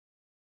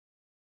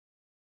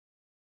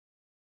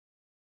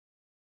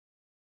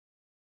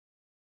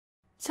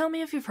Tell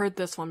me if you've heard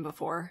this one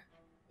before.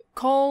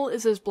 Coal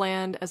is as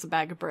bland as a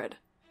bag of bread.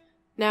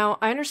 Now,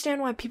 I understand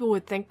why people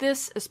would think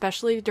this,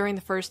 especially during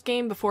the first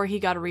game before he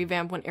got a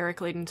revamp when Eric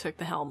Layden took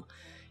the helm.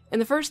 In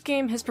the first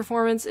game, his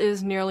performance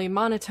is nearly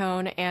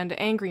monotone and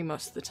angry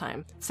most of the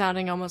time,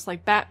 sounding almost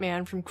like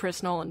Batman from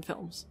Chris Nolan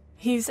films.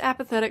 He's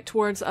apathetic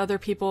towards other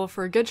people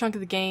for a good chunk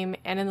of the game,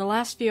 and in the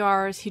last few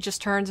hours, he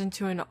just turns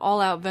into an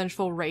all-out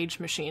vengeful rage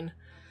machine.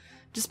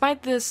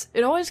 Despite this,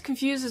 it always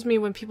confuses me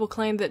when people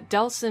claim that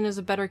Delsin is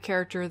a better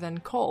character than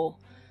Cole.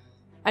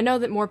 I know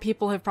that more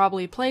people have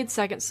probably played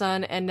Second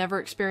Son and never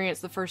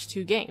experienced the first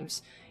two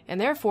games,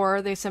 and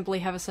therefore they simply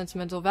have a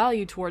sentimental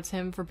value towards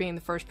him for being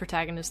the first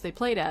protagonist they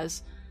played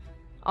as.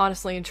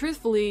 Honestly and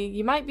truthfully,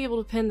 you might be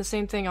able to pin the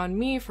same thing on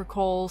me for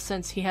Cole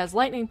since he has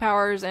lightning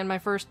powers and my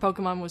first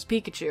Pokemon was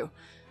Pikachu.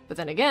 But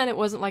then again, it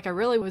wasn't like I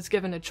really was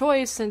given a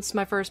choice since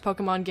my first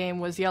Pokemon game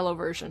was Yellow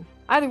version.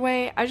 Either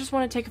way, I just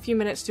want to take a few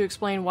minutes to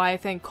explain why I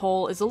think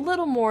Cole is a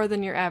little more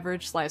than your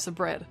average slice of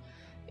bread.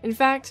 In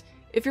fact,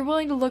 if you're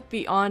willing to look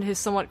beyond his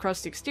somewhat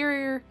crusty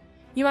exterior,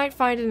 you might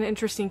find an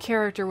interesting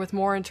character with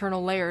more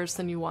internal layers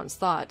than you once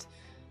thought.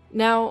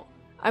 Now,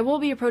 I will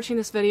be approaching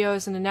this video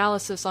as an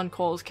analysis on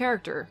Cole's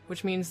character,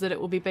 which means that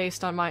it will be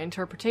based on my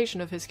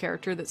interpretation of his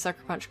character that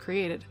Sucker Punch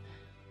created.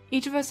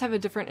 Each of us have a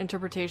different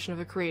interpretation of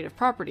a creative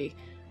property,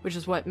 which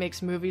is what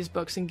makes movies,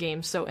 books, and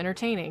games so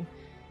entertaining.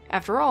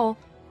 After all,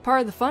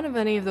 part of the fun of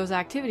any of those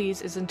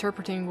activities is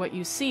interpreting what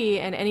you see,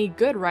 and any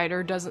good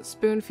writer doesn't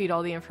spoon-feed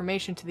all the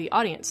information to the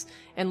audience,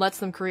 and lets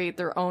them create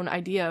their own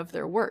idea of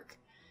their work.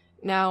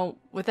 Now,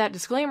 with that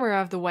disclaimer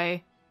out of the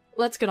way,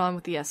 let's get on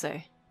with the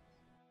essay.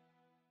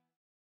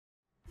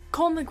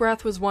 Cole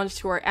MacGrath was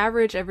once your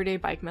average everyday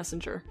bike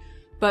messenger,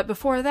 but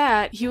before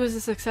that, he was a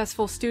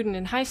successful student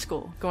in high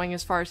school, going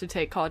as far as to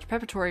take college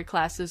preparatory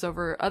classes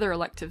over other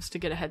electives to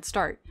get a head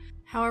start.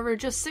 However,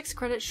 just 6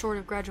 credits short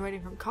of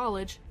graduating from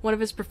college, one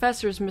of his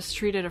professors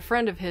mistreated a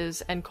friend of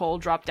his and Cole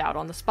dropped out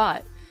on the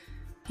spot.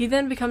 He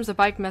then becomes a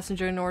bike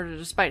messenger in order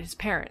to spite his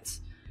parents.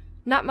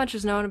 Not much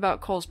is known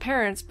about Cole's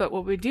parents, but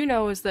what we do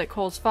know is that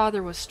Cole's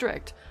father was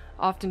strict,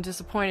 often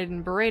disappointed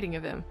and berating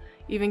of him,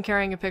 even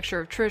carrying a picture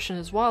of Trish in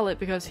his wallet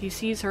because he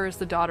sees her as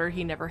the daughter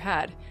he never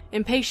had,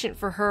 impatient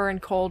for her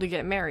and Cole to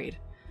get married.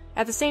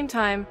 At the same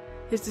time,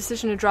 his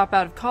decision to drop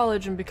out of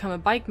college and become a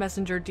bike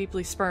messenger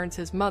deeply spurns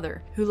his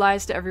mother, who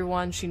lies to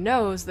everyone she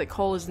knows that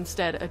Cole is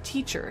instead a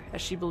teacher,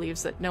 as she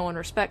believes that no one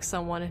respects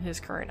someone in his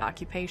current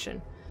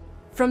occupation.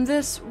 From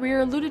this, we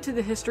are alluded to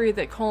the history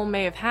that Cole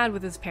may have had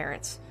with his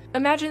parents.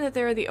 Imagine that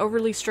they are the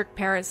overly strict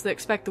parents that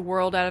expect the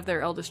world out of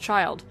their eldest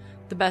child.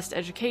 The best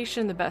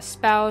education, the best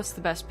spouse,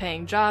 the best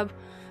paying job.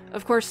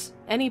 Of course,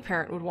 any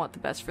parent would want the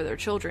best for their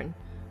children.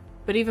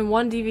 But even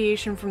one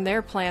deviation from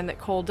their plan that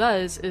Cole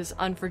does is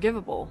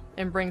unforgivable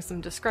and brings them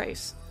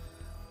disgrace.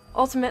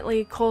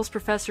 Ultimately, Cole's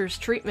professor's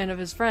treatment of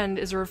his friend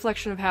is a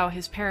reflection of how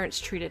his parents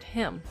treated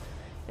him,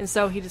 and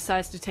so he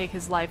decides to take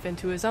his life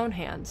into his own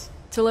hands,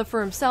 to live for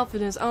himself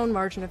in his own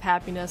margin of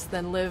happiness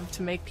than live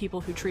to make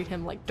people who treat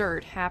him like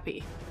dirt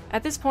happy.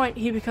 At this point,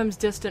 he becomes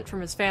distant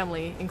from his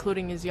family,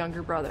 including his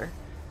younger brother.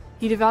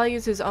 He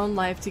devalues his own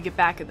life to get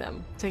back at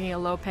them, taking a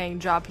low-paying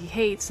job he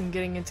hates and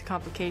getting into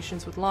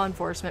complications with law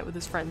enforcement with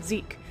his friend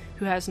Zeke,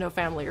 who has no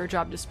family or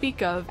job to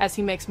speak of, as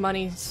he makes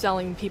money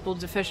selling people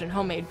deficient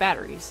homemade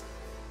batteries.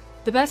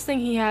 The best thing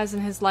he has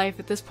in his life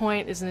at this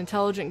point is an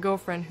intelligent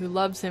girlfriend who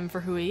loves him for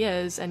who he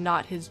is and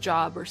not his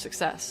job or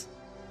success.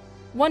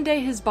 One day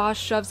his boss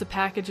shoves a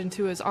package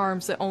into his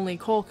arms that only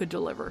Cole could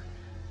deliver.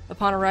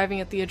 Upon arriving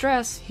at the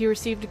address, he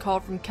received a call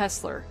from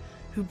Kessler,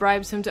 who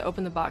bribes him to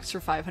open the box for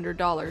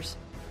 $500.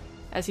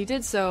 As he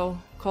did so,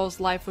 Cole's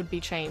life would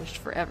be changed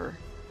forever.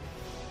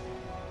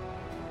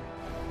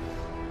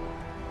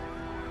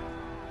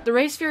 The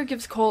Ray Sphere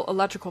gives Cole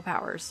electrical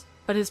powers,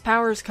 but his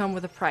powers come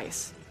with a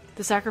price.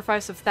 The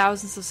sacrifice of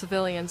thousands of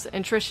civilians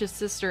and Trish's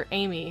sister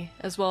Amy,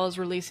 as well as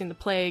releasing the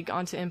plague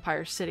onto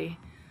Empire City.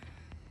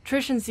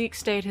 Trish and Zeke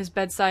stay at his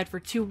bedside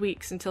for 2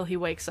 weeks until he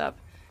wakes up,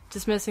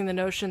 dismissing the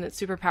notion that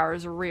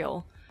superpowers are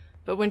real.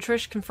 But when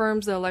Trish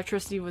confirms the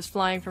electricity was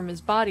flying from his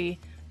body,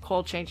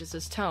 Cole changes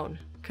his tone,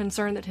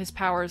 concerned that his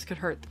powers could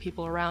hurt the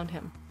people around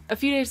him. A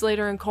few days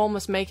later, and Cole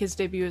must make his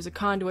debut as a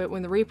conduit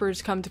when the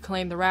Reapers come to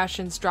claim the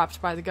rations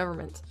dropped by the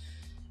government.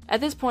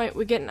 At this point,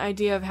 we get an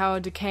idea of how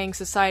a decaying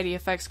society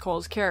affects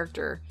Cole's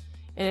character.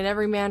 In an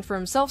every man for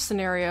himself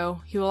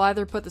scenario, he will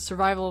either put the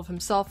survival of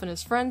himself and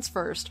his friends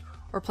first,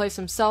 or place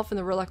himself in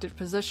the reluctant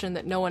position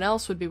that no one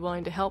else would be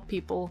willing to help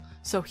people,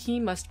 so he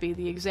must be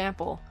the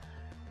example.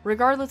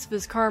 Regardless of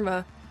his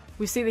karma,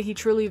 we see that he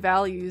truly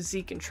values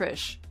Zeke and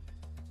Trish.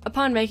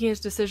 Upon making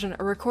his decision,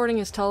 a recording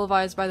is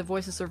televised by the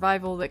Voice of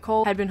Survival that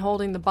Cole had been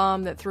holding the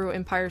bomb that threw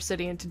Empire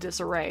City into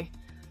disarray.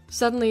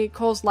 Suddenly,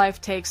 Cole's life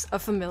takes a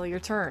familiar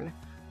turn.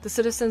 The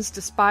citizens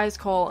despise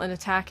Cole and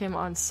attack him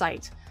on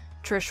sight.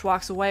 Trish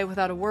walks away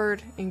without a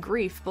word, in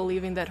grief,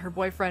 believing that her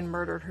boyfriend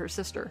murdered her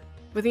sister.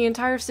 With the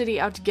entire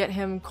city out to get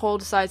him, Cole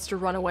decides to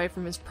run away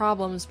from his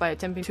problems by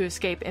attempting to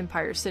escape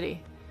Empire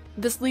City.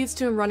 This leads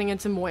to him running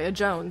into Moya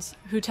Jones,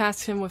 who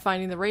tasks him with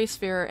finding the Ray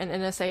Sphere and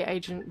NSA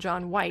agent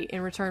John White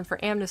in return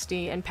for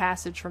amnesty and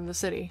passage from the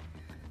city.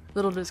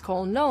 Little does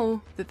Cole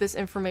know that this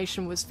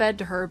information was fed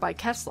to her by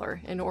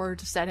Kessler in order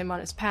to set him on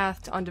his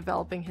path on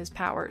developing his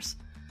powers.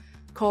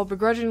 Cole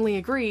begrudgingly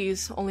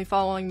agrees, only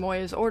following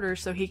Moya's orders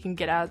so he can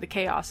get out of the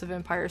chaos of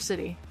Empire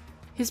City.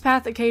 His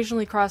path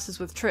occasionally crosses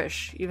with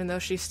Trish. Even though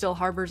she still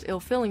harbors ill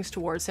feelings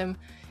towards him,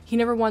 he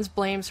never once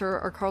blames her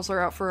or calls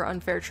her out for her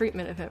unfair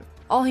treatment of him.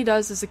 All he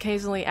does is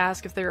occasionally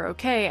ask if they are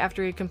okay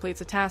after he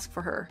completes a task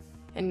for her,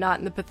 and not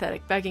in the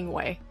pathetic begging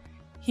way.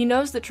 He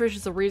knows that Trish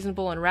is a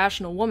reasonable and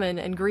rational woman,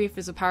 and grief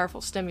is a powerful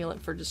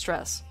stimulant for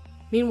distress.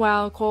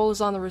 Meanwhile, Cole is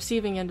on the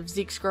receiving end of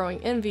Zeke's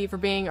growing envy for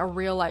being a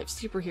real-life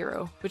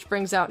superhero, which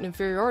brings out an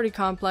inferiority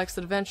complex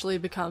that eventually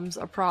becomes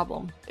a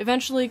problem.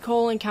 Eventually,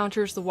 Cole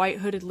encounters the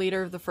white-hooded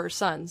leader of the First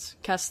Sons,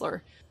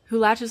 Kessler, who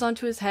latches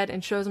onto his head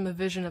and shows him a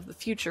vision of the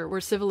future where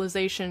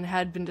civilization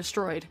had been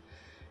destroyed.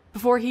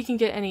 Before he can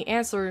get any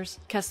answers,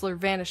 Kessler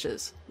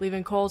vanishes,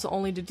 leaving Cole to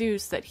only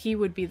deduce that he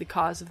would be the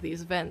cause of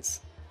these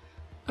events.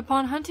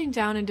 Upon hunting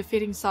down and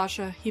defeating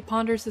Sasha, he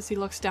ponders as he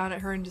looks down at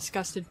her in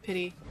disgusted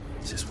pity.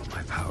 Is this what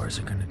my powers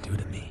are gonna do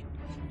to me?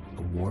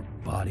 A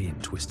warped body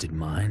and twisted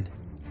mind?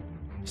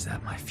 Is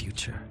that my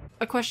future?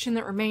 A question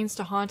that remains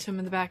to haunt him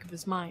in the back of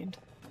his mind.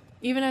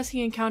 Even as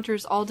he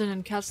encounters Alden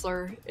and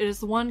Kessler, it is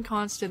the one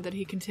constant that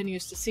he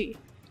continues to see.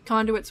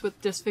 Conduits with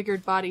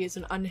disfigured bodies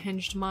and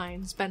unhinged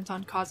minds bent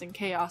on causing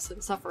chaos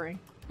and suffering.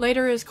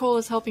 Later, as Cole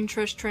is helping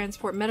Trish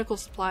transport medical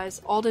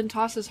supplies, Alden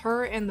tosses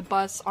her and the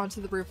bus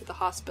onto the roof of the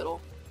hospital.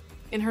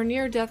 In her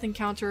near-death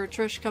encounter,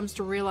 Trish comes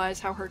to realize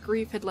how her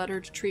grief had led her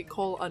to treat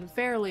Cole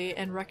unfairly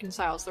and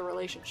reconciles the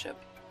relationship.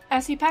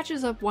 As he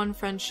patches up one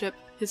friendship,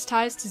 his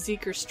ties to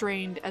Zeke are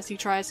strained as he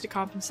tries to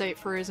compensate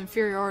for his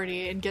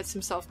inferiority and gets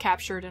himself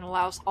captured and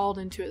allows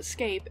Alden to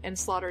escape and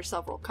slaughter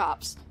several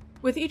cops.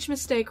 With each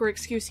mistake or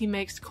excuse he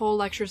makes, Cole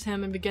lectures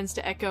him and begins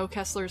to echo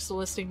Kessler's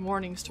soliciting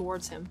warnings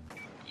towards him.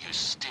 You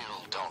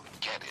still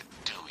don't get it,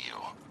 do you?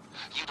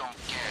 You don't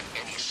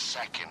get any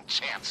second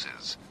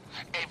chances.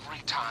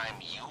 Every time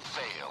you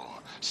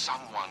fail,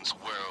 someone's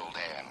world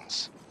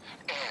ends.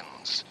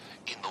 Ends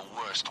in the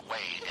worst way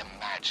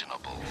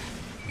imaginable.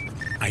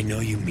 I know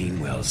you mean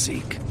well,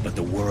 Zeke, but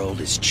the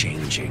world is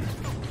changing.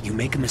 You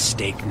make a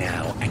mistake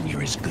now, and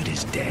you're as good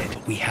as dead.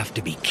 We have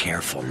to be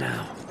careful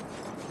now.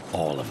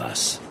 All of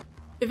us.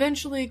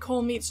 Eventually,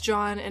 Cole meets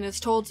John and is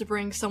told to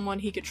bring someone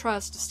he could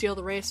trust to steal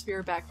the Ray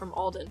Sphere back from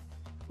Alden.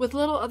 With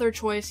little other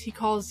choice, he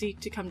calls Zeke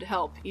to come to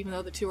help, even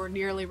though the two are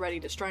nearly ready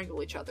to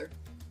strangle each other.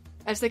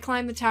 As they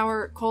climb the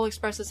tower, Cole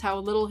expresses how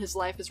little his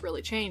life has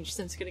really changed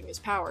since getting his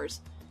powers.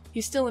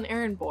 He's still an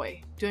errand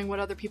boy, doing what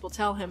other people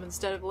tell him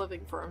instead of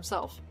living for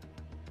himself.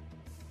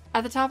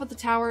 At the top of the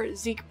tower,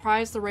 Zeke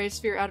pries the Ray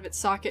Sphere out of its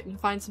socket and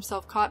finds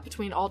himself caught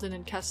between Alden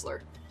and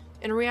Kessler.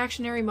 In a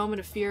reactionary moment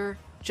of fear,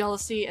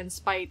 jealousy, and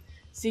spite,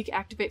 Zeke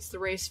activates the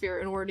Ray Sphere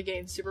in order to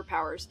gain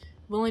superpowers,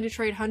 willing to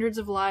trade hundreds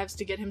of lives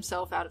to get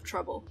himself out of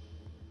trouble.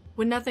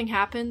 When nothing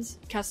happens,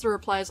 Kessler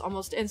replies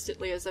almost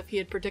instantly as if he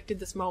had predicted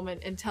this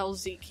moment and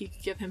tells Zeke he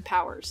could give him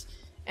powers,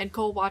 and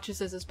Cole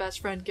watches as his best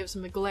friend gives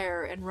him a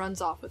glare and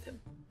runs off with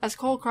him. As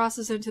Cole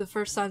crosses into the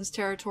First Son's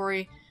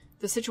territory,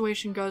 the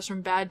situation goes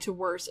from bad to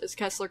worse as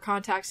Kessler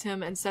contacts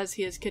him and says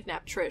he has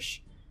kidnapped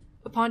Trish.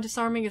 Upon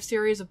disarming a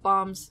series of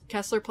bombs,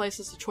 Kessler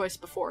places a choice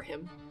before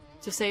him: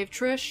 to save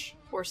Trish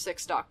or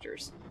 6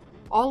 doctors,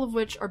 all of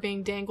which are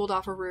being dangled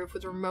off a roof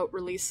with a remote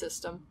release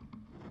system.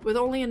 With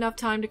only enough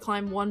time to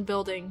climb one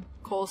building,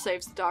 Cole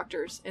saves the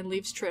doctors and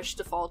leaves Trish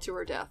to fall to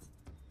her death.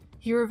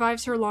 He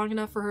revives her long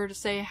enough for her to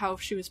say how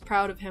she was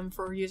proud of him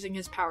for using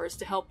his powers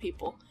to help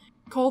people.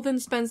 Cole then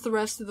spends the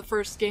rest of the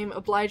first game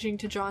obliging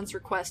to John's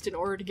request in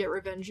order to get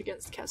revenge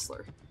against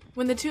Kessler.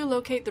 When the two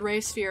locate the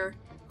Ray Sphere,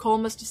 Cole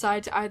must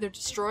decide to either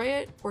destroy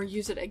it or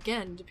use it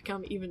again to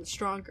become even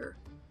stronger.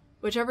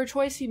 Whichever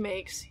choice he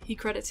makes, he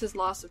credits his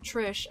loss of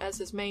Trish as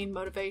his main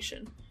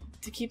motivation,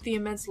 to keep the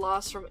immense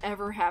loss from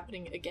ever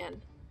happening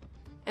again.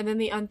 And then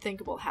the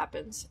unthinkable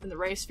happens, and the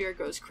Ray Sphere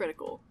goes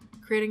critical,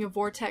 creating a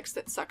vortex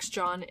that sucks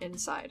John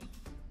inside.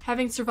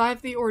 Having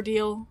survived the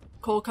ordeal,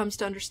 Cole comes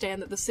to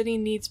understand that the city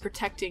needs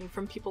protecting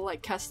from people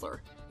like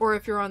Kessler, or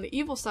if you're on the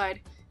evil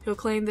side, he'll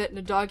claim that in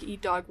a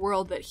dog-eat-dog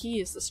world that he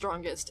is the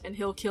strongest, and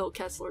he'll kill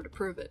Kessler to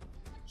prove it.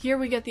 Here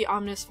we get the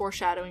ominous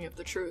foreshadowing of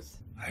the truth.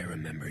 I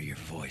remember your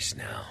voice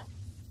now.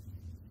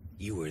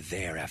 You were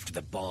there after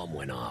the bomb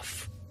went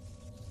off.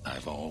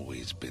 I've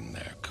always been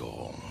there,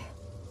 Cole.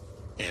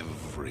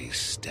 Every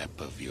step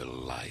of your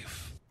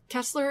life.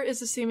 Kessler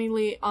is a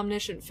seemingly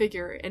omniscient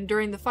figure, and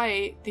during the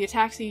fight, the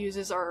attacks he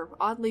uses are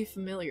oddly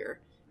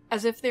familiar,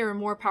 as if they are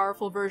more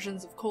powerful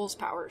versions of Cole's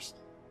powers.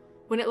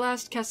 When at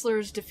last Kessler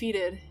is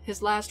defeated,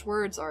 his last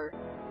words are,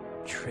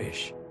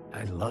 Trish,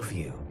 I love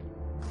you.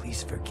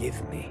 Please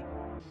forgive me.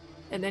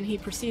 And then he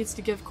proceeds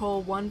to give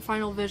Cole one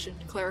final vision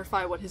to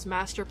clarify what his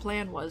master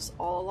plan was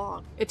all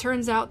along. It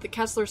turns out that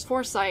Kessler's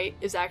foresight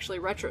is actually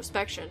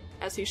retrospection,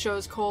 as he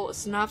shows Cole a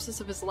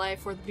synopsis of his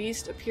life where the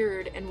Beast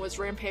appeared and was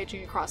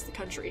rampaging across the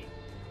country.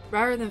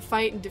 Rather than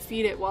fight and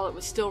defeat it while it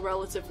was still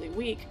relatively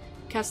weak,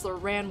 Kessler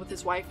ran with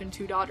his wife and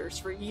 2 daughters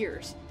for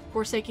years,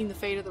 forsaking the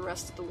fate of the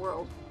rest of the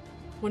world.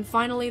 When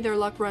finally their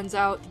luck runs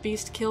out, the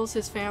beast kills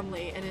his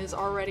family and has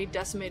already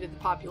decimated the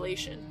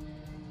population.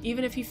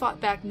 Even if he fought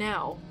back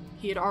now,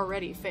 he had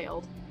already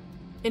failed.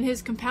 In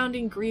his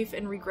compounding grief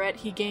and regret,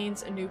 he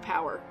gains a new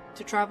power,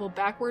 to travel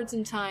backwards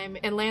in time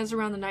and lands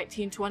around the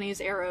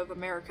 1920s era of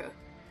America.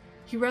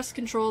 He wrests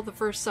control of the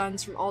first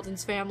sons from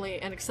Alden's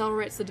family and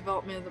accelerates the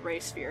development of the Ray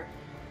Sphere.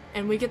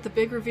 And we get the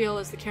big reveal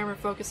as the camera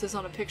focuses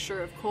on a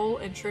picture of Cole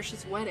and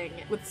Trish's wedding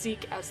with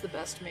Zeke as the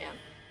best man.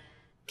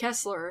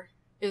 Kessler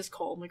is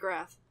Cole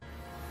MacGrath.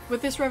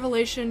 With this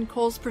revelation,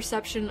 Cole's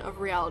perception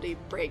of reality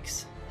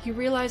breaks. He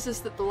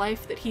realizes that the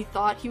life that he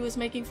thought he was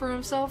making for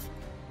himself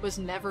was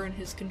never in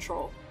his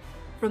control.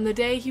 From the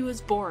day he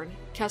was born,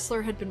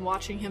 Kessler had been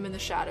watching him in the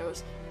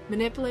shadows,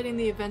 manipulating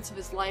the events of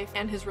his life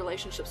and his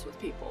relationships with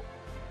people.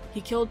 He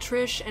killed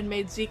Trish and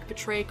made Zeke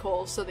betray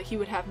Cole so that he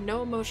would have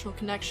no emotional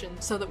connection,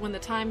 so that when the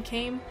time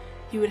came,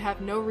 he would have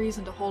no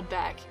reason to hold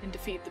back and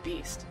defeat the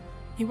beast.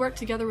 He worked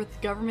together with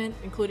the government,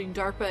 including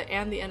DARPA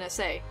and the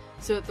NSA,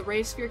 so that the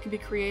Ray Sphere could be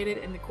created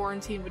and the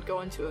quarantine would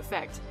go into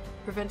effect,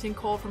 preventing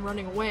Cole from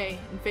running away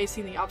and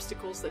facing the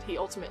obstacles that he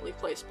ultimately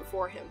placed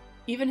before him.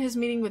 Even his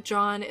meeting with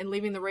John and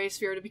leaving the Ray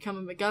Sphere to become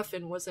a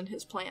MacGuffin was in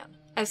his plan.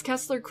 As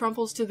Kessler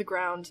crumples to the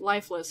ground,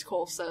 lifeless,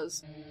 Cole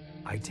says,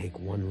 I take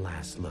one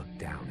last look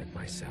down at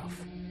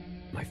myself,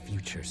 my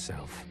future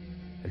self,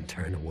 and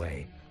turn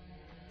away,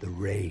 the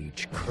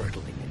rage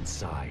curdling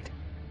inside.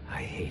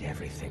 I hate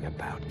everything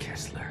about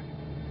Kessler,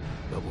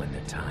 but when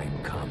the time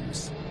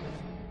comes,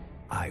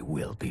 I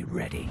will be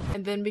ready.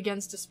 And then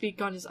begins to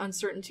speak on his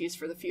uncertainties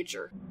for the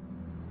future.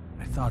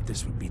 I thought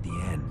this would be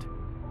the end.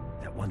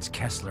 That once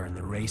Kessler and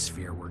the Ray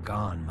Sphere were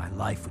gone, my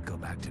life would go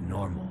back to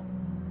normal.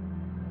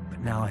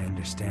 But now I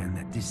understand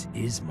that this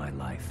is my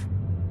life.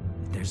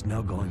 That there's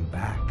no going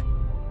back.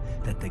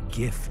 That the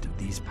gift of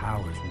these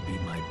powers will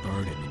be my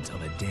burden until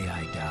the day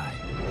I die.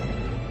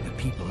 The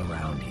people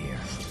around here,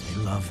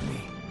 they love me.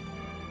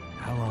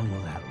 How long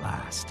will that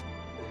last?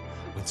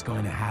 What's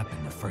going to happen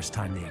the first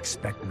time they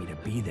expect me to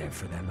be there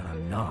for them and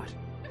I'm not?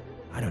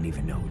 I don't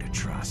even know who to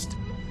trust.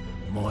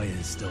 Moya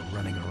is still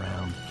running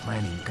around,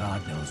 planning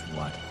God knows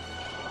what.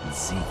 And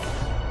Zeke,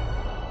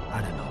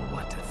 I don't know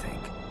what to think.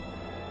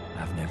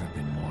 I've never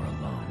been more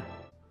alone.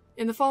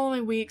 In the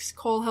following weeks,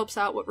 Cole helps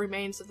out what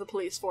remains of the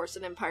police force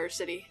in Empire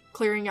City,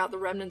 clearing out the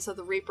remnants of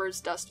the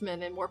Reapers,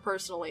 Dustmen, and more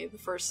personally, the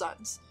First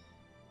Sons.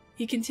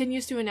 He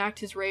continues to enact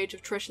his rage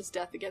of Trish's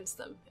death against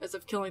them, as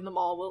if killing them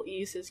all will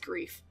ease his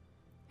grief.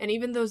 And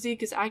even though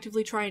Zeke is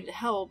actively trying to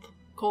help,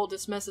 Cole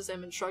dismisses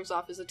him and shrugs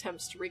off his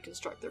attempts to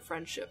reconstruct their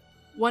friendship.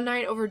 One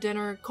night over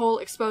dinner, Cole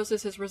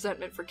exposes his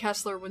resentment for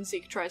Kessler when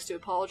Zeke tries to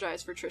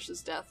apologize for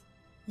Trish's death.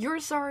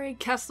 You're sorry,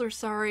 Kessler's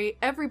sorry,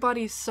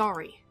 everybody's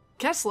sorry.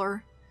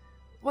 Kessler?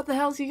 What the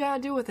hell's he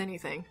gotta do with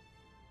anything?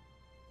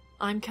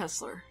 I'm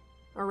Kessler.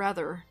 Or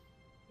rather,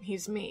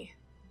 he's me.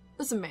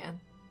 Listen, man,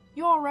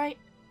 you alright?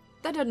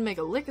 That doesn't make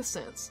a lick of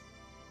sense.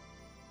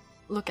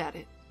 Look at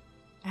it.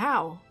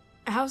 How?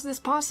 How's this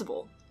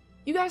possible?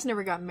 You guys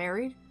never got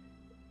married.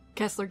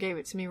 Kessler gave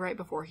it to me right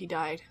before he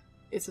died.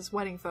 It's his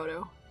wedding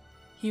photo.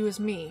 He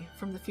was me,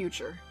 from the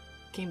future.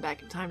 Came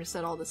back in time to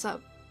set all this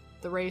up.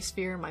 The Ray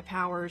Sphere, my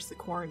powers, the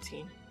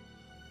quarantine.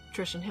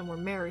 Trish and him were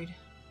married,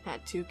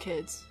 had 2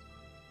 kids,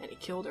 and he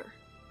killed her.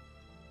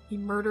 He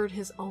murdered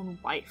his own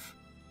wife.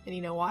 And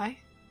you know why?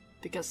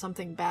 Because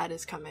something bad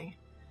is coming.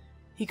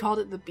 He called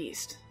it the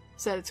Beast,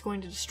 said it's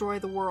going to destroy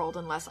the world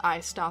unless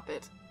I stop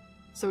it.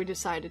 So he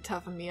decided to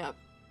toughen me up,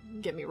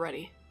 get me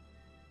ready.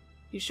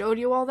 He showed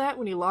you all that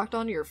when he locked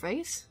onto your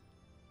face?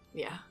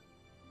 Yeah.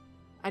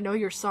 I know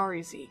you're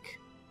sorry, Zeke,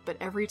 but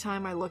every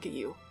time I look at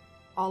you,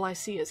 all I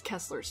see is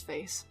Kessler's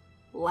face,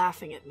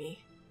 laughing at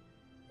me.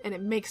 And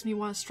it makes me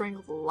want to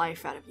strangle the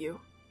life out of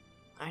you.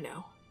 I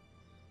know.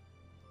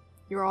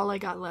 You're all I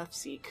got left,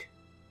 Zeke.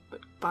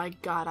 But by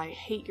God, I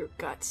hate your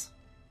guts.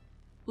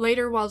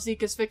 Later, while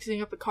Zeke is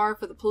fixing up a car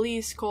for the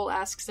police, Cole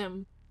asks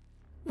him,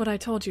 What I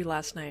told you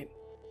last night.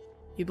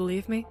 You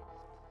believe me?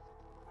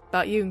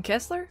 About you and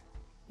Kessler?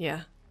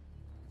 Yeah.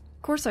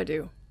 Of course I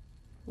do.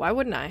 Why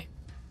wouldn't I?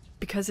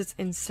 Because it's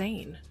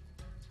insane.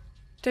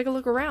 Take a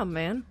look around,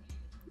 man.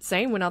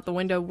 Sane went out the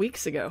window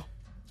weeks ago.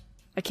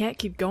 I can't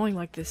keep going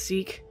like this,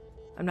 Zeke.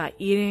 I'm not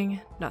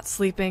eating, not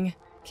sleeping,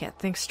 can't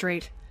think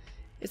straight.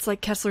 It's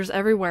like Kessler's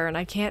everywhere and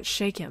I can't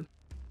shake him.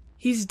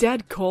 He's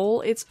dead,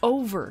 Cole. It's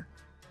over.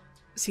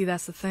 See,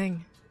 that's the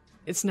thing.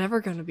 It's never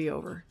going to be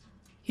over.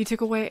 He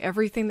took away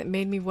everything that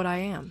made me what I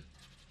am.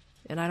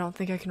 And I don't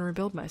think I can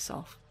rebuild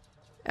myself.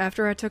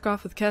 After I took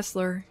off with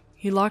Kessler,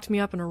 he locked me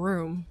up in a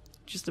room.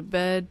 Just a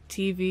bed,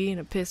 TV, and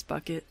a piss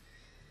bucket.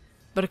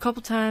 But a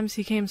couple times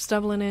he came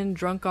stumbling in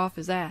drunk off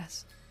his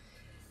ass.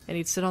 And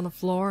he'd sit on the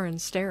floor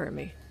and stare at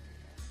me.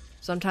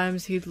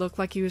 Sometimes he'd look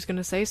like he was going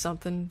to say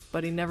something,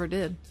 but he never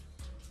did.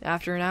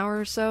 After an hour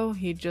or so,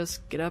 he'd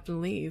just get up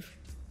and leave.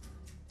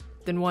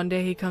 Then one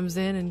day he comes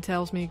in and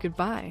tells me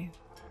goodbye.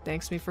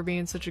 Thanks me for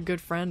being such a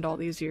good friend all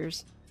these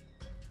years.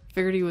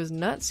 Figured he was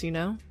nuts, you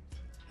know?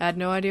 Had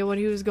no idea what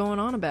he was going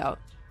on about.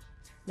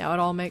 Now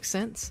it all makes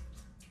sense.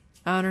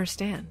 I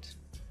understand.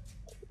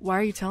 Why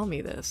are you telling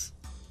me this?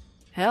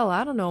 Hell,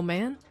 I don't know,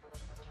 man.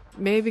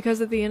 Maybe because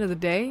at the end of the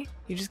day,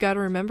 you just gotta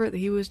remember that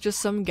he was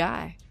just some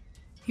guy.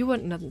 He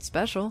wasn't nothing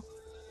special.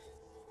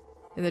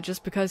 And that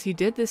just because he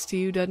did this to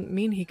you doesn't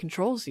mean he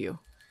controls you.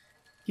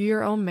 You're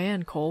your own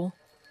man, Cole.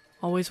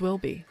 Always will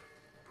be.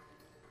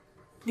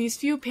 These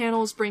few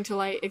panels bring to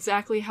light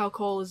exactly how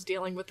Cole is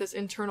dealing with this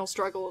internal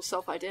struggle of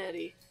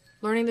self-identity.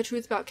 Learning the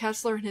truth about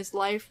Kessler and his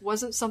life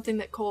wasn't something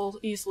that Cole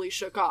easily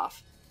shook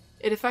off.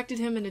 It affected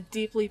him in a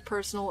deeply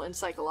personal and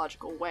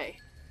psychological way.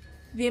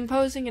 The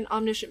imposing and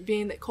omniscient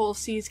being that Cole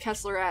sees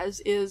Kessler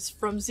as is,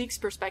 from Zeke's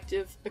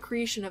perspective, a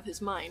creation of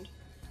his mind.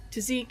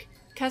 To Zeke,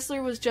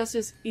 Kessler was just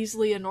as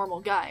easily a normal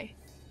guy,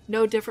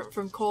 no different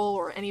from Cole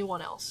or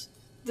anyone else.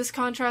 This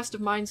contrast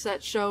of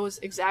mindset shows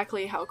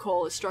exactly how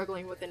Cole is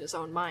struggling within his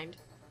own mind.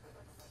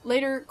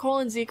 Later, Cole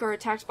and Zeke are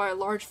attacked by a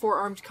large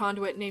four-armed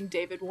conduit named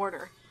David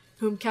Warner,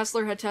 whom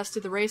Kessler had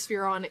tested the ray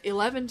sphere on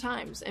 11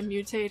 times and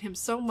mutated him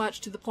so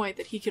much to the point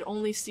that he could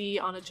only see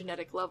on a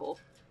genetic level.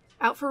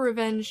 Out for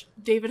revenge,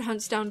 David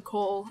hunts down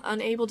Cole,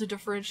 unable to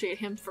differentiate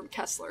him from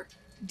Kessler.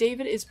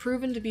 David is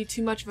proven to be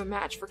too much of a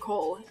match for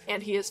Cole,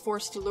 and he is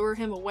forced to lure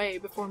him away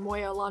before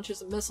Moya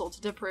launches a missile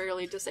to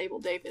temporarily disable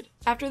David.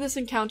 After this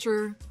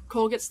encounter,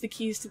 Cole gets the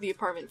keys to the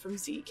apartment from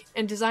Zeke,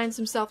 and designs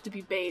himself to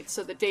be bait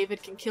so that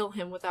David can kill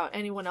him without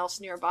anyone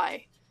else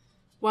nearby.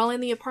 While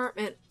in the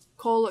apartment,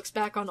 Cole looks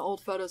back on old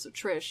photos of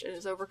Trish and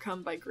is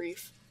overcome by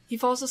grief. He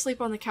falls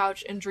asleep on the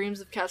couch and dreams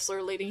of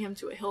Kessler leading him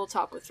to a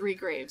hilltop with 3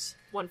 graves,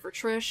 one for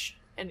Trish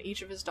and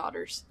each of his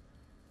daughters.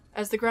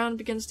 As the ground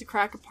begins to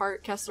crack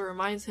apart, Kessler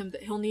reminds him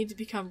that he'll need to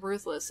become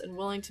ruthless and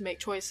willing to make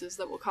choices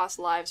that will cost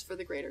lives for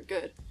the greater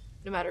good,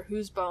 no matter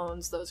whose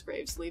bones those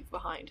graves leave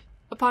behind.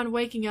 Upon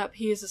waking up,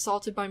 he is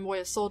assaulted by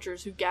Moya's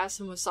soldiers who gas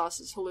him with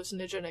Sauce's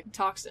hallucinogenic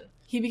toxin.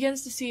 He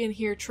begins to see and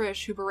hear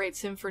Trish, who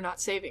berates him for not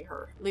saving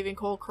her, leaving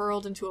Cole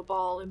curled into a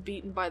ball and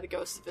beaten by the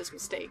ghosts of his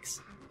mistakes.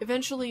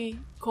 Eventually,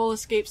 Cole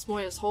escapes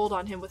Moya's hold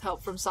on him with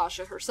help from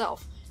Sasha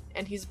herself,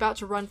 and he's about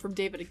to run from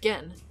David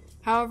again.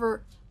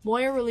 However,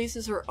 Moya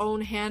releases her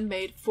own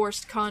handmade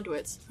forced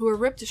conduits, who are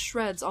ripped to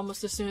shreds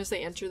almost as soon as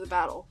they enter the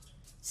battle.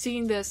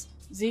 Seeing this,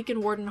 Zeke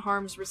and Warden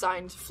Harms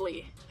resign to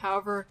flee.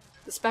 However,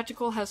 the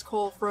spectacle has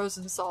Cole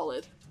frozen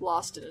solid,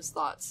 lost in his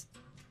thoughts.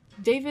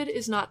 David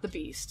is not the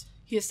beast.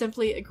 He is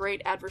simply a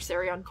great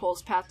adversary on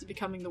Cole's path to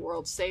becoming the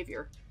world's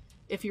savior.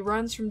 If he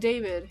runs from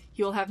David,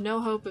 he will have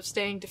no hope of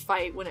staying to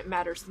fight when it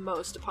matters the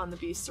most upon the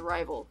beast's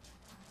arrival.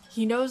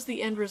 He knows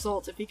the end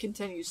result if he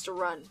continues to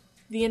run.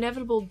 The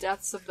inevitable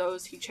deaths of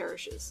those he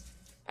cherishes.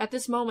 At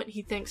this moment,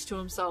 he thinks to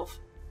himself,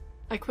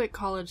 I quit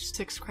college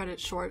 6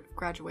 credits short of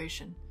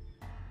graduation.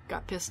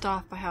 Got pissed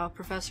off by how a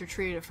professor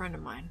treated a friend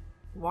of mine,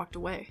 and walked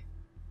away.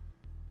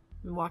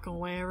 Been walking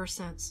away ever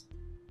since.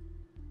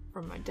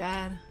 From my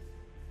dad,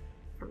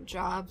 from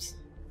jobs,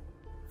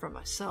 from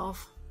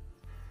myself.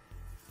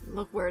 And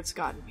look where it's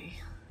gotten me.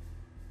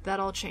 That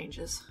all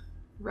changes.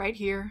 Right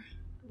here,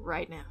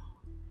 right now.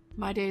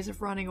 My days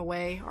of running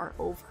away are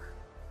over.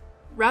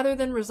 Rather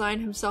than resign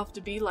himself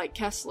to be like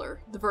Kessler,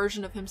 the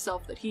version of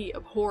himself that he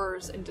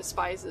abhors and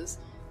despises,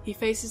 he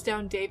faces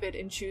down David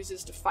and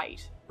chooses to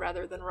fight,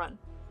 rather than run.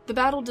 The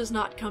battle does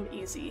not come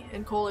easy,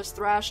 and Cole is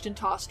thrashed and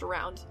tossed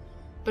around,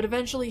 but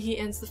eventually he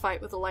ends the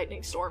fight with a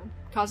lightning storm,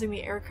 causing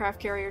the aircraft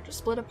carrier to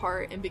split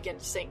apart and begin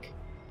to sink.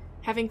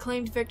 Having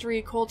claimed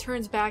victory, Cole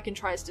turns back and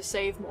tries to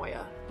save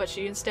Moya, but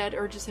she instead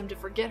urges him to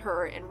forget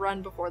her and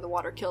run before the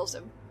water kills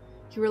him.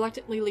 He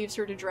reluctantly leaves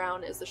her to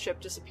drown as the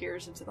ship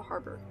disappears into the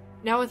harbor.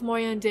 Now with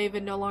Moya and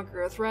David no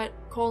longer a threat,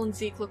 Cole and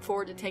Zeke look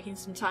forward to taking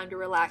some time to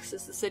relax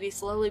as the city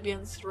slowly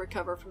begins to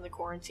recover from the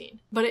quarantine.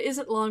 But it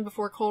isn't long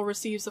before Cole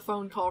receives a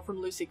phone call from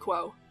Lucy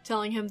Quo,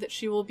 telling him that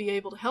she will be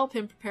able to help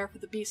him prepare for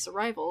the beast's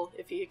arrival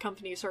if he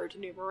accompanies her to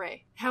New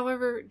Marais.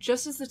 However,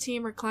 just as the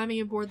team are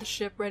climbing aboard the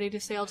ship ready to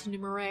sail to New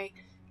Marais,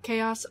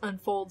 chaos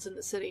unfolds in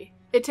the city.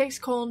 It takes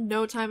Cole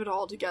no time at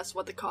all to guess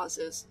what the cause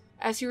is.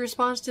 As he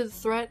responds to the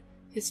threat,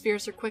 his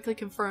fears are quickly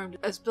confirmed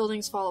as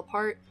buildings fall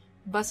apart,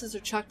 buses are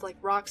chucked like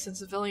rocks, and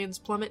civilians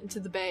plummet into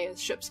the bay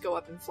as ships go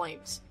up in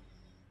flames.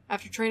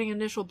 After trading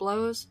initial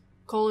blows,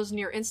 Cole is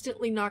near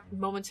instantly knocked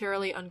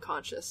momentarily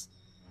unconscious.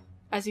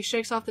 As he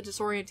shakes off the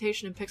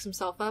disorientation and picks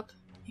himself up,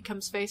 he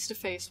comes face to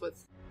face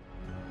with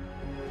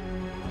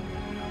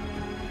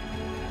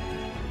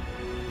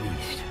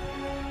Beast.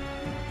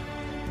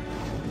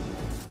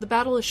 The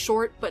battle is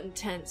short but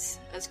intense,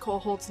 as Cole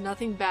holds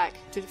nothing back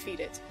to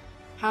defeat it.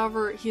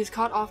 However, he is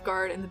caught off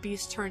guard and the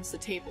beast turns the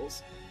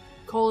tables.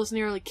 Cole is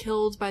nearly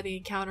killed by the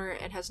encounter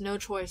and has no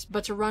choice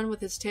but to run with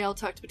his tail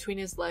tucked between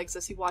his legs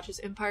as he watches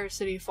Empire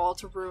City fall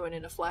to ruin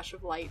in a flash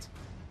of light.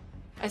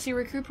 As he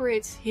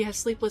recuperates, he has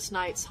sleepless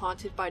nights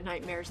haunted by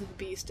nightmares of the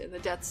beast and the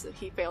deaths that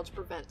he failed to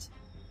prevent.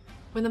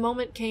 When the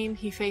moment came,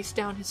 he faced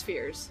down his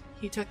fears.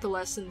 He took the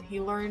lesson he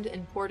learned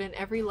and poured in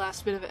every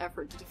last bit of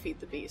effort to defeat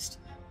the beast.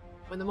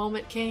 When the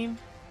moment came,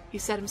 he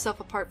set himself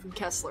apart from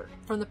Kessler,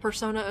 from the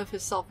persona of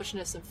his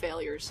selfishness and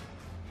failures.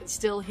 and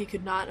still he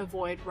could not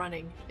avoid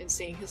running and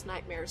seeing his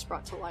nightmares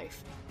brought to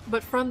life.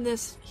 But from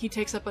this, he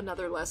takes up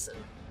another lesson.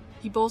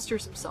 He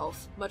bolsters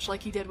himself, much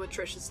like he did with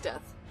Trish's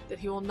death, that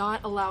he will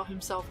not allow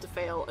himself to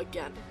fail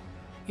again.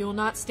 He will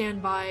not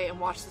stand by and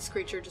watch this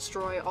creature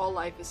destroy all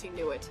life as he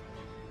knew it.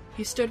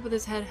 He stood with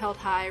his head held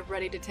high,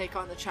 ready to take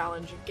on the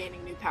challenge of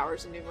gaining new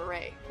powers in New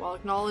Marais, while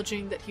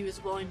acknowledging that he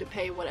was willing to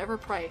pay whatever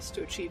price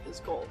to achieve his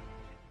goal.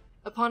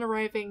 Upon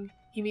arriving,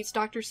 he meets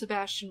Dr.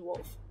 Sebastian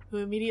Wolf, who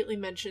immediately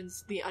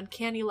mentions the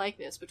uncanny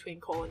likeness between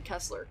Cole and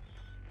Kessler,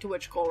 to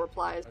which Cole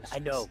replies, I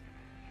know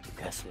who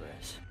Kessler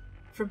is.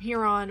 From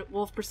here on,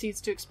 Wolf proceeds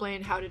to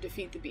explain how to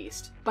defeat the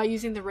beast, by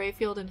using the ray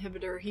field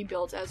inhibitor he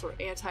built as an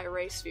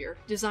anti-ray sphere,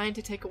 designed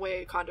to take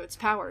away a conduit's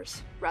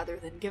powers, rather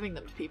than giving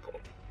them to people.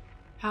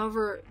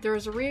 However, there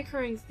is a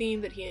reoccurring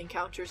theme that he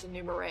encounters in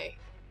New Marais,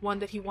 one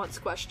that he once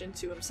questioned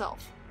to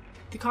himself.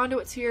 The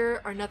conduits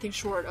here are nothing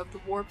short of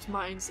the warped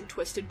minds and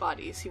twisted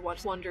bodies he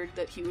once wondered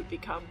that he would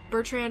become.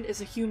 Bertrand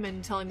is a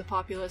human telling the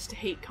populace to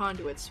hate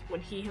conduits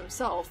when he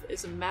himself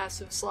is a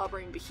massive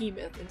slobbering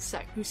behemoth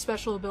insect whose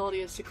special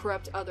ability is to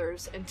corrupt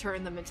others and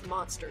turn them into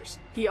monsters.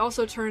 He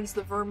also turns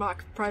the Wehrmacht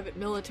private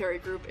military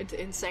group into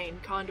insane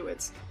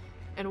conduits,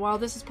 and while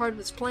this is part of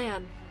his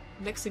plan,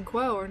 Nyx and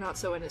Quo are not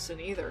so innocent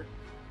either.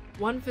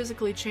 One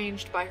physically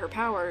changed by her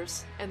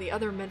powers, and the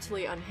other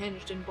mentally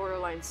unhinged and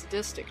borderline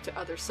sadistic to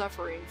others'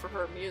 suffering for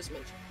her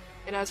amusement.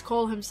 And as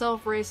Cole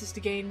himself races to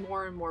gain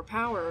more and more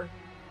power,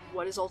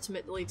 what is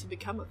ultimately to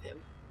become of him?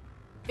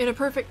 In a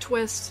perfect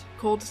twist,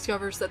 Cole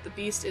discovers that the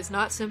beast is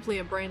not simply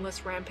a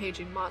brainless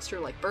rampaging monster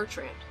like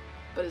Bertrand,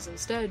 but is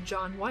instead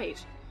John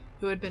White,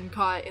 who had been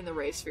caught in the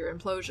ray sphere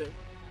implosion.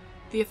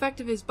 The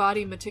effect of his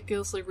body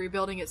meticulously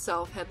rebuilding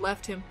itself had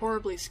left him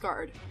horribly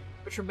scarred,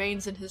 which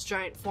remains in his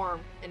giant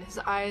form, and his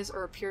eyes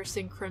are a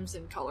piercing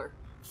crimson color,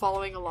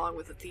 following along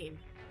with the theme.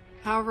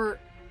 However,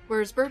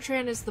 whereas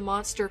Bertrand is the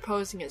monster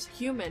posing as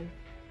human,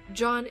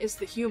 John is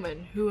the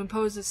human who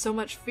imposes so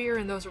much fear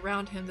in those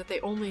around him that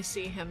they only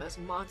see him as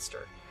a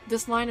monster.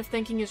 This line of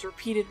thinking is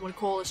repeated when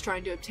Cole is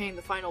trying to obtain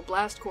the final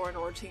blast core in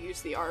order to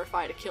use the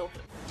RFI to kill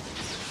him.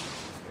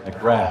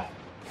 MacGrath.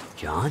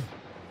 John?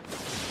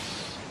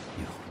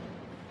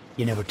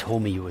 You never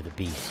told me you were the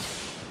beast.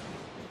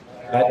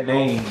 That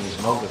name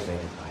is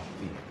motivated by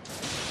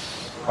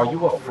fear. Are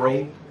you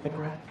afraid,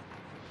 MacGrath?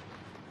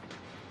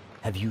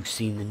 Have you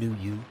seen the new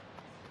you?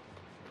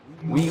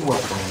 We were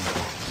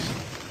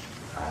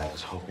friends. I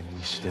was hoping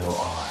we still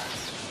are.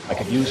 I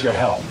could use your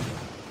help.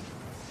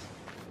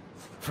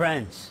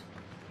 Friends.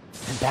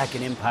 And back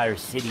in Empire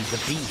City,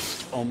 the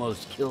beast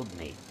almost killed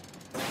me.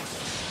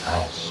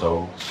 I'm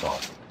so sorry.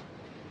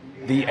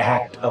 The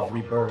act of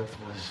rebirth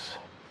was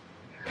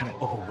kind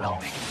of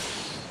overwhelming.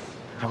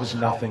 I was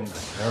nothing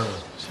but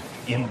nerves,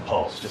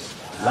 impulse, just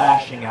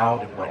lashing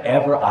out at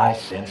whatever I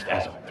sensed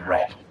as a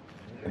threat.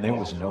 And there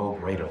was no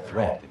greater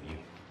threat than you.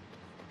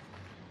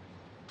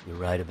 You're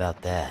right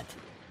about that.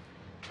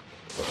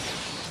 Look,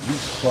 you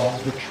saw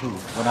the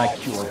truth when I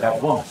cured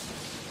that woman.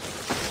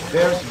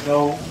 There's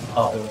no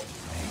other way.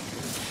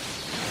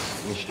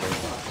 I wish there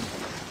was.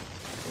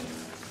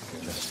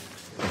 Just...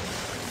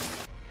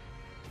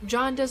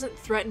 John doesn't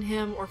threaten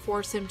him or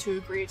force him to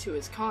agree to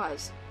his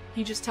cause.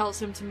 He just tells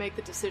him to make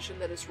the decision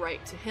that is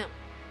right to him.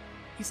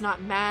 He's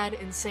not mad,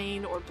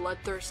 insane, or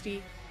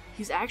bloodthirsty.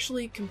 He's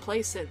actually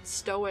complacent,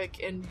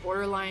 stoic, and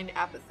borderline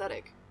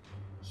apathetic.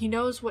 He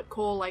knows what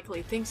Cole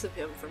likely thinks of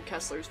him from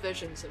Kessler's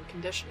visions and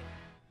conditioning.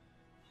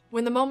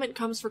 When the moment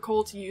comes for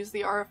Cole to use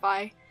the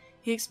RFI,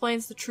 he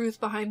explains the truth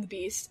behind the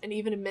beast and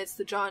even admits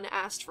that John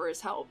asked for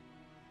his help.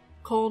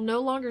 Cole no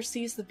longer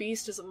sees the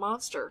beast as a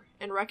monster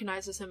and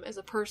recognizes him as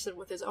a person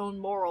with his own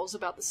morals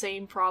about the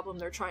same problem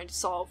they're trying to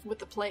solve with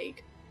the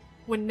plague.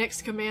 When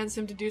Nyx commands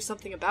him to do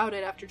something about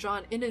it after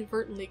John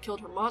inadvertently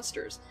killed her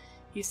monsters,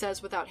 he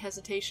says without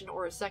hesitation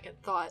or a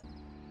second thought,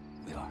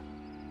 We are.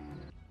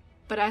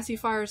 But as he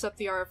fires up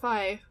the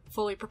RFI,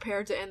 fully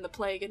prepared to end the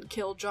plague and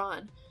kill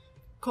John,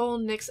 Cole,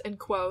 Nyx, and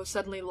Quo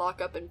suddenly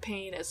lock up in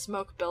pain as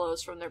smoke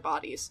billows from their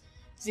bodies.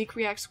 Zeke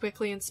reacts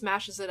quickly and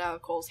smashes it out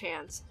of Cole's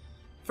hands.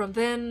 From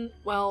then,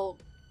 well,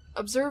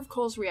 observe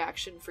Cole's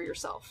reaction for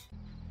yourself.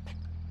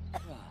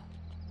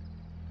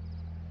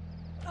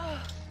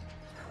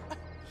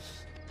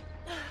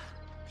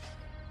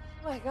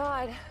 My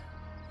God.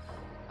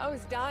 I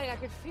was dying, I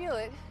could feel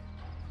it.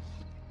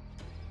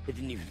 It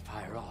didn't even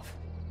fire off.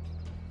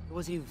 It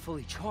wasn't even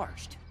fully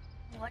charged.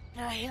 What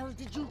the hell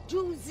did you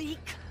do,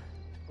 Zeke?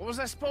 What was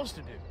I supposed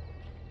to do?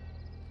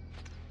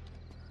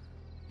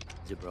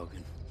 Is it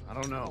broken? I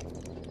don't know.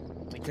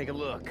 Let me take a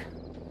look.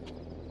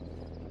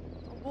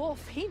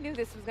 Wolf, he knew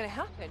this was gonna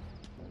happen.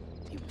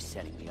 He was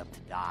setting me up to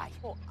die.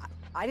 Well,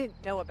 I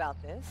didn't know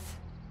about this.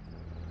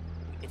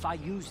 If I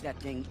use that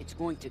thing, it's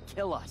going to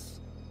kill us.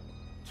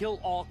 Kill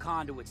all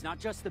conduits, not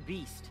just the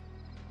beast.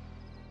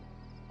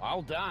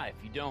 I'll die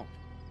if you don't.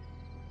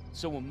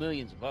 So will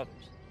millions of others.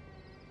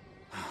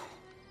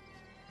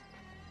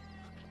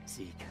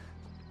 Zeke,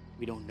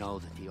 we don't know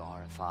that the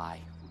RFI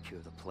will cure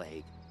the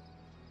plague.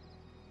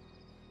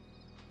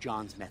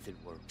 John's method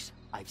works.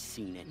 I've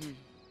seen it.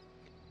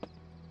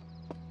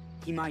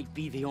 He might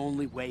be the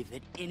only way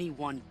that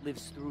anyone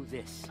lives through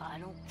this. I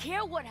don't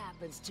care what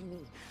happens to me.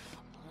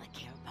 All I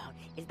care about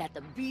is that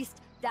the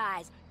beast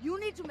dies. You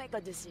need to make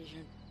a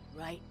decision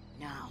right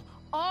now.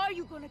 Are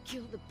you gonna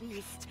kill the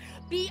beast?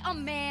 Be a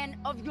man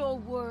of your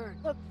word.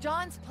 Look,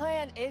 John's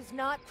plan is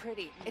not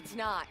pretty. It's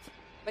not.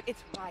 But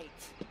it's right.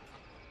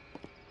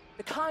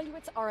 The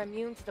conduits are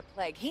immune to the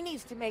plague. He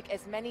needs to make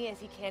as many as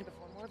he can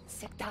before more of the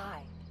sick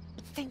die.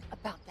 Think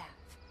about that.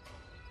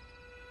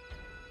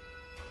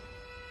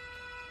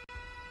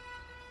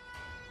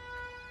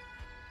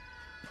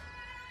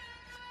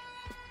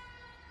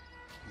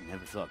 I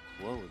never thought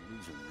Chloe would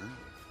lose a nerve.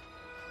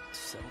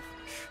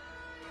 Selfish.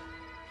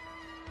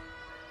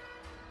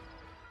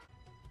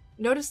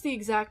 Notice the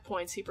exact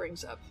points he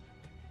brings up.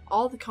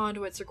 All the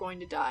conduits are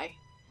going to die.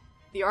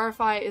 The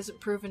RFI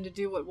isn't proven to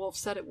do what Wolf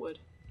said it would.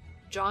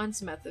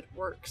 John's method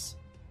works.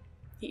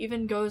 He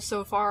even goes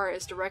so far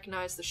as to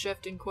recognize the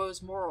shift in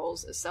Quo's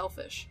morals as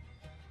selfish.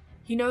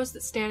 He knows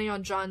that standing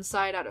on John's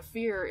side out of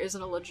fear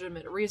isn't a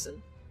legitimate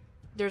reason.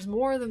 There's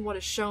more than what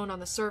is shown on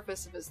the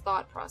surface of his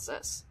thought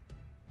process.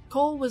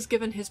 Cole was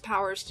given his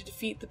powers to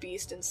defeat the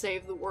beast and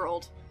save the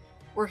world.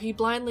 Were he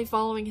blindly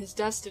following his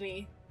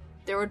destiny,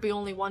 there would be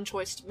only one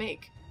choice to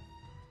make.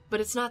 But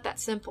it's not that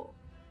simple.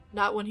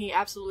 Not when he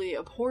absolutely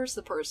abhors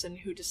the person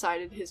who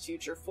decided his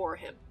future for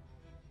him.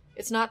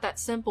 It's not that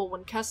simple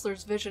when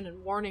Kessler's vision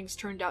and warnings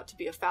turned out to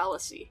be a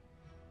fallacy.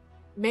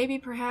 Maybe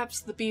perhaps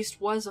the beast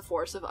was a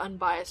force of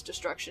unbiased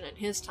destruction in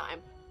his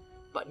time,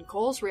 but in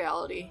Cole's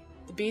reality,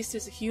 the beast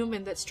is a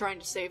human that's trying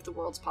to save the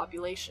world's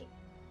population.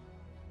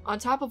 On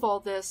top of all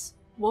this,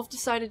 Wolf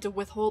decided to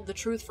withhold the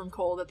truth from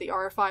Cole that the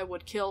RFI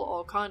would kill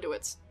all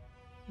conduits.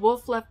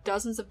 Wolf left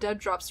dozens of dead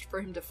drops for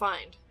him to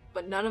find,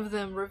 but none of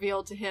them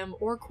revealed to him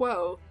or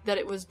Quo that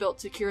it was built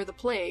to cure the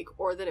plague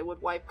or that it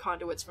would wipe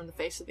conduits from the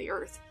face of the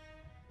earth.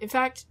 In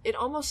fact, it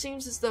almost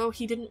seems as though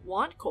he didn't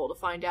want Cole to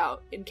find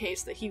out, in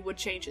case that he would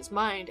change his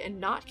mind and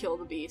not kill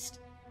the beast.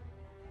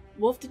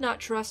 Wolf did not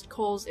trust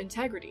Cole's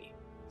integrity,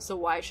 so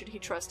why should he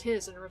trust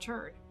his in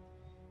return?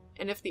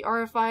 And if the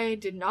RFI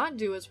did not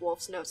do as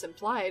Wolf's notes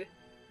implied,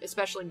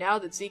 especially now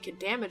that Zeke had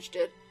damaged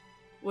it,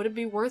 would it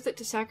be worth it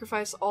to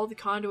sacrifice all the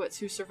conduits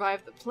who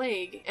survived the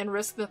plague and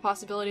risk the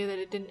possibility that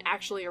it didn't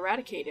actually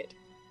eradicate it?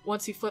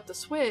 Once he flipped the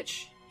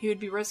switch, he would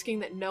be risking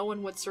that no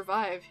one would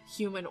survive,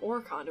 human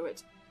or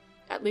conduit.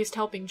 At least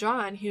helping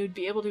John, he would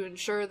be able to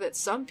ensure that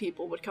some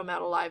people would come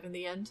out alive in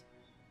the end.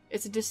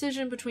 It's a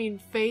decision between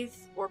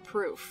faith or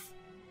proof.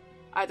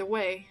 Either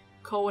way,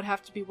 Cole would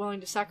have to be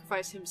willing to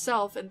sacrifice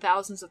himself and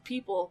thousands of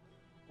people,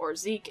 or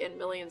Zeke and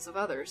millions of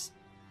others.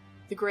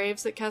 The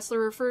graves that Kessler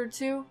referred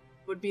to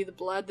would be the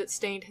blood that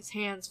stained his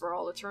hands for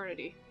all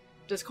eternity.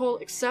 Does Cole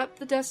accept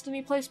the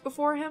destiny placed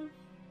before him?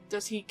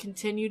 Does he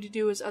continue to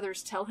do as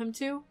others tell him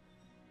to?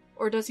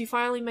 Or does he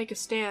finally make a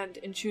stand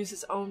and choose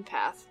his own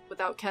path,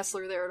 without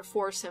Kessler there to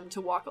force him to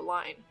walk a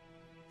line?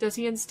 Does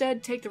he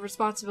instead take the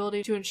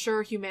responsibility to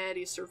ensure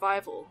humanity's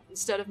survival,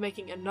 instead of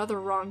making another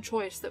wrong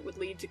choice that would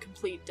lead to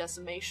complete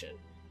decimation?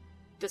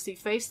 Does he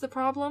face the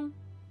problem,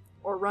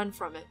 or run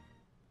from it?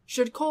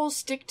 Should Cole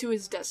stick to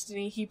his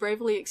destiny, he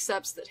bravely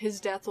accepts that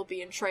his death will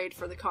be in trade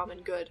for the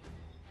common good.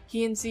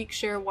 He and Zeke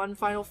share one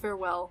final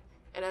farewell,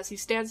 and as he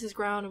stands his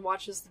ground and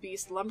watches the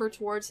beast lumber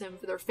towards him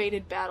for their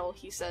fated battle,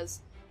 he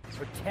says,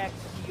 Protect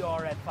the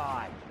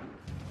RFI.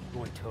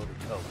 Going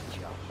toe-to-toe with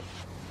you.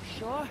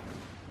 Sure?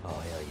 Oh,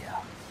 hell yeah.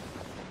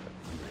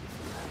 I'm ready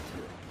for that,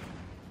 too.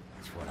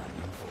 That's what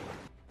I'm in for.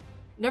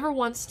 Never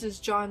once does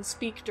John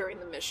speak during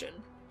the mission.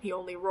 He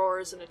only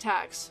roars and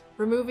attacks,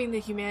 removing the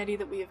humanity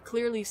that we have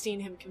clearly seen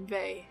him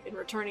convey and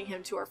returning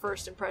him to our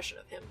first impression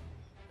of him,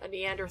 a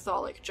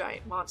Neanderthalic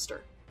giant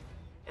monster.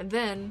 And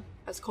then,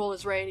 as Cole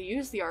is ready to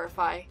use the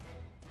RFI,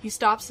 he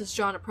stops as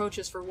John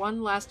approaches for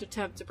one last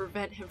attempt to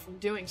prevent him from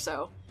doing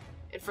so,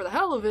 and for the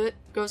hell of it,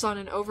 goes on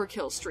an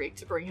overkill streak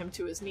to bring him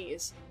to his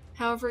knees.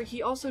 However,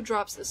 he also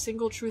drops a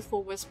single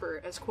truthful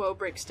whisper as Quo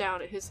breaks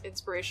down at his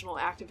inspirational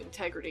act of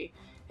integrity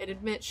and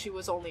admits she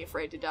was only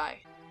afraid to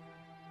die.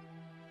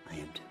 I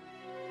am too.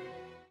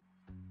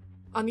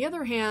 On the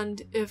other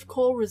hand, if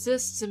Cole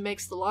resists and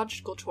makes the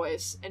logical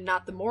choice, and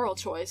not the moral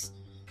choice,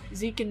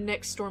 Zeke and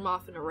Nick storm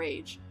off in a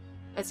rage.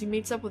 As he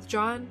meets up with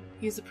John,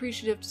 he is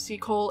appreciative to see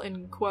Cole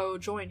and Quo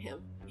join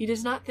him. He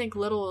does not think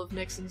little of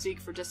Nix and Zeke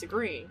for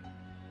disagreeing.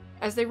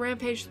 As they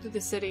rampage through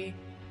the city,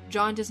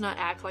 John does not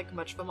act like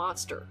much of a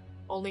monster,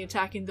 only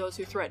attacking those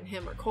who threaten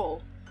him or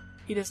Cole.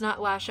 He does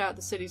not lash out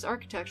the city's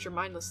architecture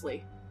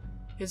mindlessly.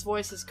 His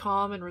voice is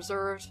calm and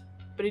reserved,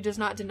 but he does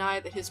not deny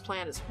that his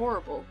plan is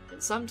horrible,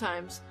 and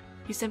sometimes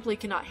he simply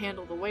cannot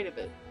handle the weight of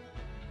it.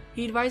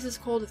 He advises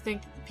Cole to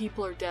think that the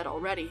people are dead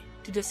already,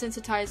 to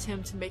desensitize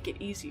him to make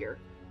it easier.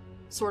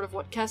 Sort of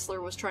what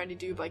Kessler was trying to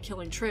do by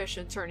killing Trish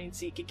and turning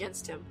Zeke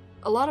against him.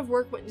 A lot of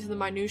work went into the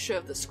minutiae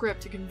of the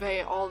script to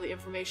convey all the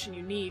information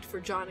you need for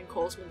John and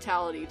Cole's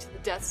mentality to the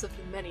deaths of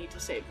the many to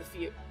save the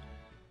few.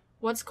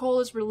 Once Cole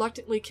has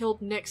reluctantly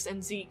killed Nix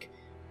and Zeke,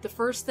 the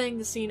first thing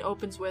the scene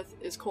opens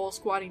with is Cole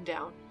squatting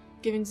down,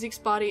 giving Zeke's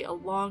body a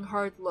long,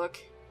 hard look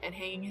and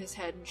hanging his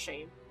head in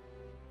shame.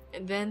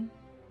 And then,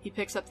 he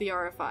picks up the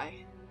RFI.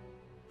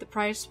 The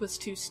price was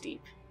too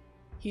steep.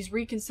 He's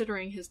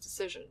reconsidering his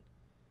decision.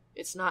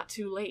 It's not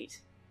too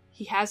late.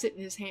 He has it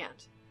in his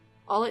hand.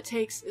 All it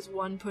takes is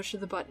one push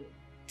of the button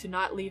to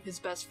not leave his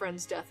best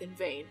friend's death in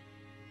vain.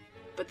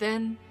 But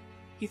then,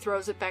 he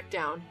throws it back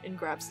down and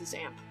grabs the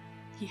Zamp.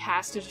 He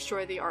has to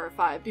destroy the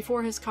RFI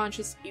before his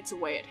conscience eats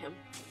away at him.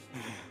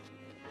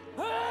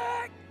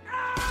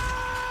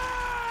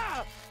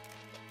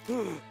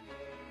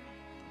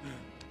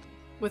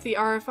 With the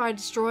RFI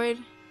destroyed,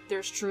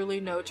 there's truly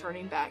no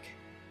turning back.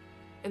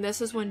 And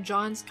this is when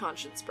John's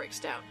conscience breaks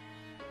down.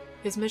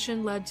 His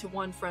mission led to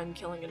one friend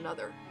killing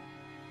another.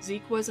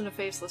 Zeke wasn't a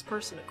faceless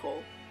person to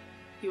Cole.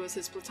 He was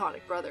his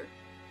platonic brother.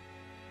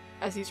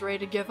 As he's ready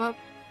to give up,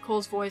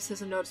 Cole's voice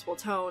has a noticeable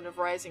tone of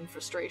rising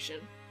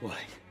frustration. What?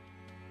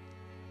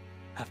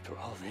 After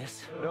all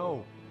this?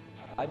 No.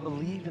 I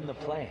believe in the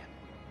plan.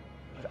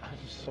 But I'm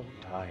so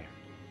tired.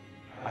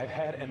 I've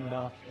had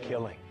enough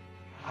killing.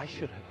 I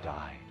should have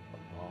died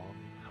a long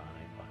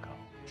time ago.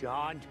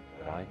 John?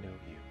 But I know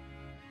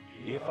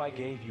you. If I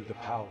gave you the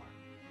power,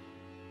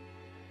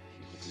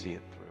 you would see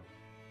it through.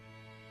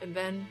 And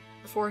then,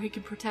 before he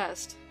can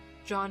protest,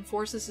 John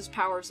forces his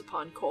powers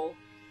upon Cole,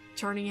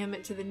 turning him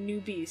into the new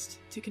beast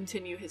to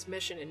continue his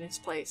mission in his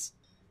place.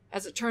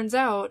 As it turns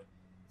out,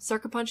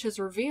 Sucker Punch has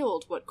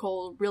revealed what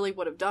Cole really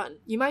would have done.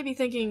 You might be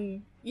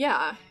thinking,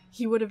 yeah,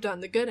 he would have done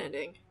the good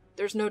ending.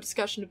 There's no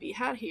discussion to be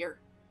had here.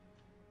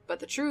 But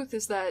the truth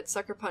is that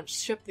Sucker Punch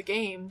shipped the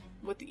game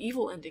with the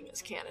evil ending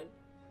as canon.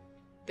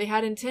 They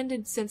had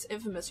intended since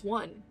inFAMOUS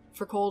 1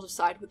 for Cole to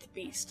side with the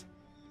Beast.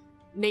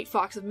 Nate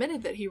Fox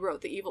admitted that he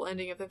wrote the evil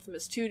ending of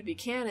inFAMOUS 2 to be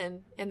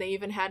canon, and they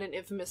even had an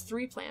inFAMOUS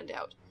 3 planned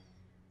out.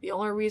 The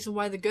only reason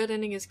why the good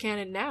ending is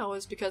canon now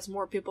is because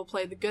more people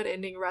play the good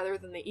ending rather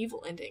than the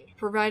evil ending,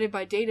 provided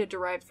by data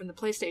derived from the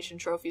PlayStation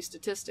Trophy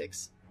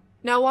statistics.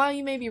 Now, while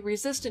you may be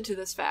resistant to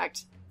this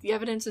fact, the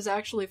evidence is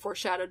actually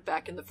foreshadowed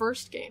back in the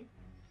first game.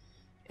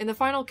 In the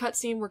final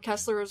cutscene where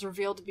Kessler is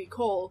revealed to be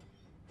Cole,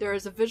 there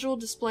is a visual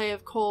display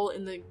of Cole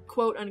in the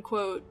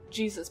quote-unquote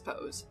Jesus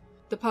pose,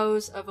 the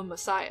pose of a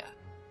messiah.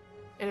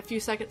 And a few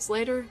seconds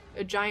later,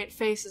 a giant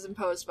face is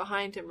imposed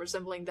behind him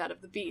resembling that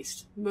of the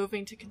Beast,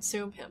 moving to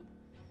consume him.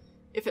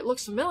 If it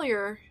looks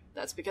familiar,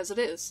 that's because it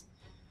is.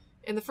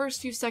 In the first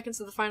few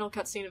seconds of the final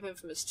cutscene of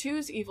inFAMOUS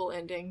 2's evil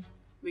ending,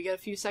 we get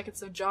a few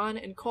seconds of John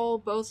and Cole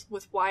both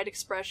with wide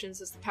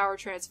expressions as the power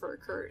transfer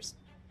occurs.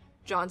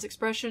 John's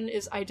expression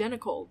is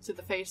identical to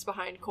the face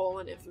behind Cole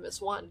in inFAMOUS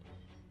 1,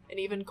 and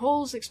even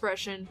Cole's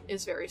expression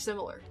is very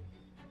similar.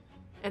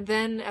 And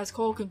then, as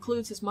Cole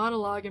concludes his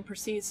monologue and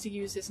proceeds to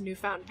use his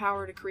newfound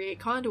power to create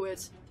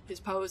conduits, his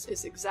pose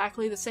is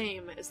exactly the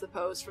same as the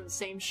pose from the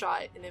same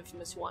shot in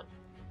inFAMOUS 1.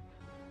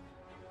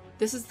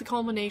 This is the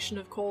culmination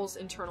of Cole's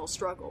internal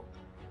struggle.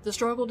 The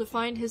struggle to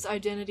find his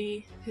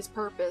identity, his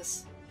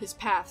purpose, his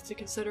path to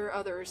consider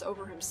others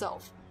over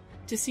himself,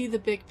 to see the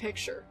big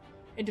picture,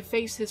 and to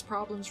face his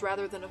problems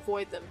rather than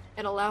avoid them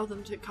and allow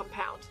them to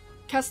compound.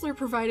 Kessler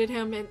provided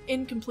him an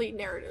incomplete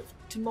narrative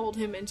to mold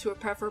him into a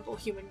preferable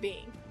human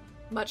being,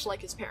 much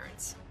like his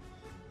parents.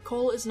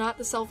 Cole is not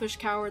the selfish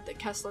coward that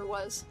Kessler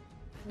was.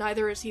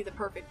 Neither is he the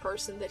perfect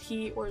person that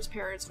he or his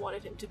parents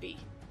wanted him to be.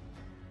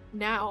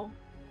 Now,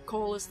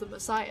 Cole is the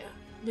Messiah,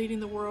 leading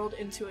the world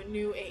into a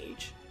new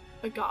age,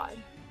 a god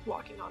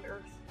walking on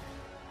Earth.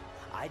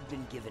 I'd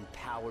been given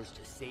powers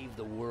to save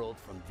the world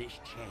from this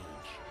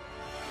change.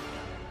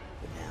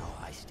 But now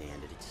I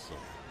stand at its center.